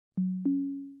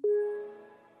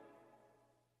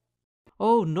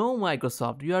Oh no,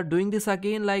 Microsoft, you are doing this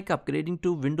again, like upgrading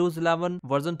to Windows 11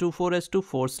 version 24S2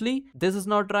 forcefully? This is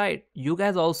not right. You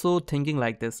guys also thinking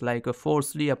like this, like a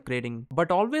forcefully upgrading. But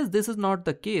always this is not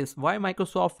the case. Why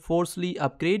Microsoft forcefully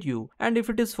upgrade you? And if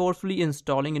it is forcefully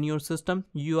installing in your system,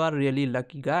 you are really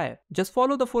lucky guy. Just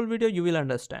follow the full video, you will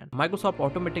understand. Microsoft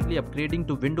automatically upgrading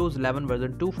to Windows 11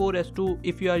 version 24S2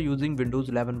 if you are using Windows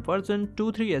 11 version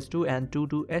 23S2 and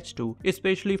 22H2,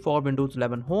 especially for Windows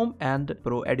 11 Home and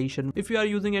Pro Edition. If you are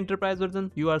using enterprise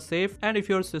version, you are safe, and if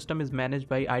your system is managed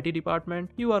by IT department,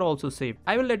 you are also safe.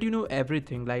 I will let you know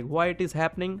everything, like why it is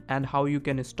happening and how you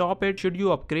can stop it. Should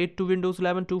you upgrade to Windows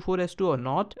 11 24S2 or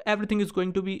not? Everything is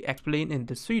going to be explained in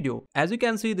this video. As you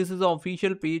can see, this is the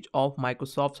official page of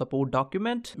Microsoft support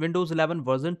document, Windows 11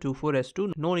 version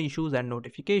 24S2, known issues and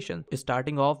notifications,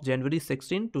 starting off January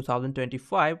 16,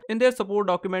 2025. In their support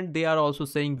document, they are also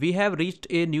saying we have reached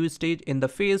a new stage in the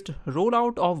phased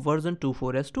rollout of version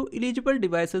 24S2. Eligible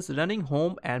devices running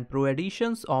Home and Pro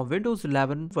editions of Windows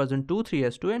 11 version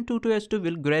 23S2 and 22S2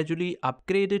 will gradually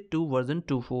upgrade it to version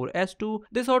 24S2.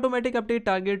 This automatic update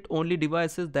target only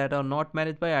devices that are not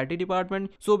managed by IT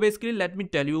department. So basically, let me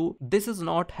tell you, this is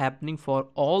not happening for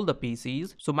all the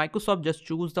PCs. So Microsoft just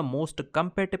choose the most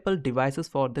compatible devices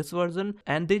for this version,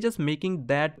 and they just making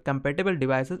that compatible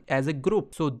devices as a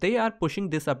group. So they are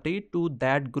pushing this update to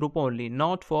that group only,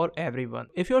 not for everyone.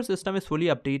 If your system is fully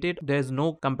updated, there is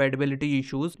no compatibility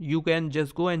issues, you can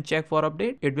just go and check for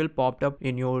update. It will pop up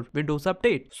in your Windows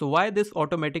update. So why this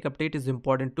automatic update is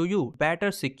important to you? Better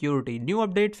security. New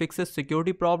update fixes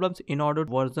security problems in order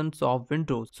versions of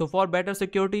Windows. So for better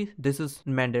security, this is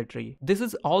mandatory. This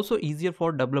is also easier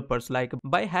for developers, like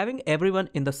by having everyone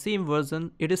in the same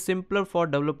version, it is simpler for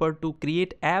developer to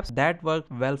create apps that work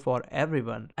well for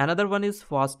everyone. Another one is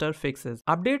faster fixes.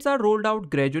 Updates are rolled out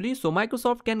gradually, so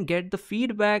Microsoft can get the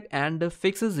feedback and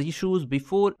fixes issues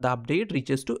before the update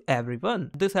reaches to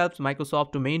everyone. This helps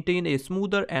Microsoft to maintain a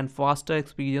smoother and faster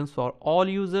experience for all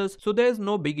users. So there is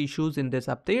no big issues in this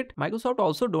update. Microsoft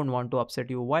also don't want to upset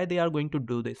you. Why they are going to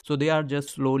do this? So they are just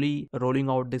slowly rolling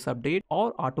out this update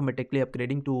or automatically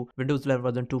upgrading to Windows 11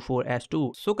 version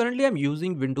 24S2. So currently I'm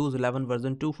using Windows 11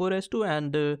 version 24S2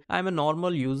 and I'm a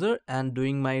normal user and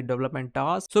doing my development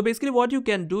tasks. So basically what you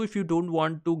can do, if you don't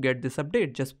want to get this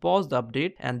update, just pause the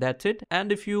update and that's it.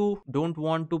 And if you don't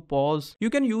want to pause, you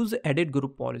can use edit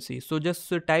group policy. So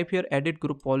just type here edit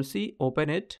group policy, open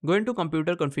it, go into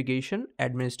computer configuration,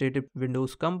 administrative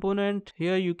Windows component.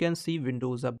 Here you can see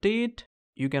Windows update.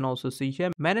 You can also see here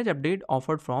manage update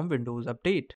offered from Windows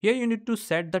update. Here you need to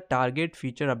set the target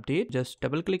feature update. Just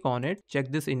double click on it,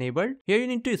 check this enabled. Here you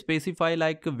need to specify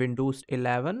like Windows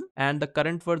 11 and the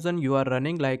current version you are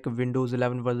running, like Windows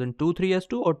 11 version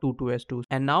 23S2 or 22S2.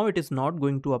 And now it is not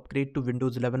going to upgrade to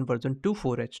Windows 11 version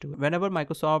 24H2. Whenever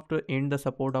Microsoft end the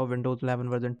support of Windows 11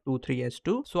 version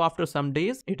 23H2, so after some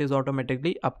days it is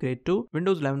automatically upgrade to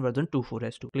Windows 11 version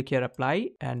 24S2. Click here apply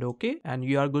and okay, and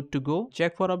you are good to go.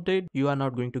 Check for update. You are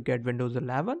not going to get Windows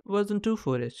 11 version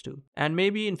 24H2, and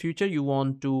maybe in future you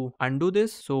want to undo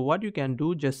this. So what you can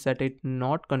do, just set it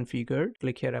not configured,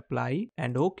 click here apply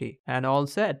and okay, and all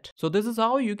set. So this is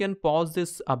how you can pause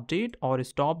this update or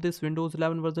stop this Windows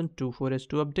 11 version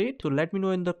 24H2 update. So let me know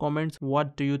in the comments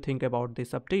what do you think about this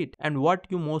update and what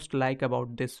you most like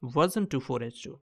about this version 24H2.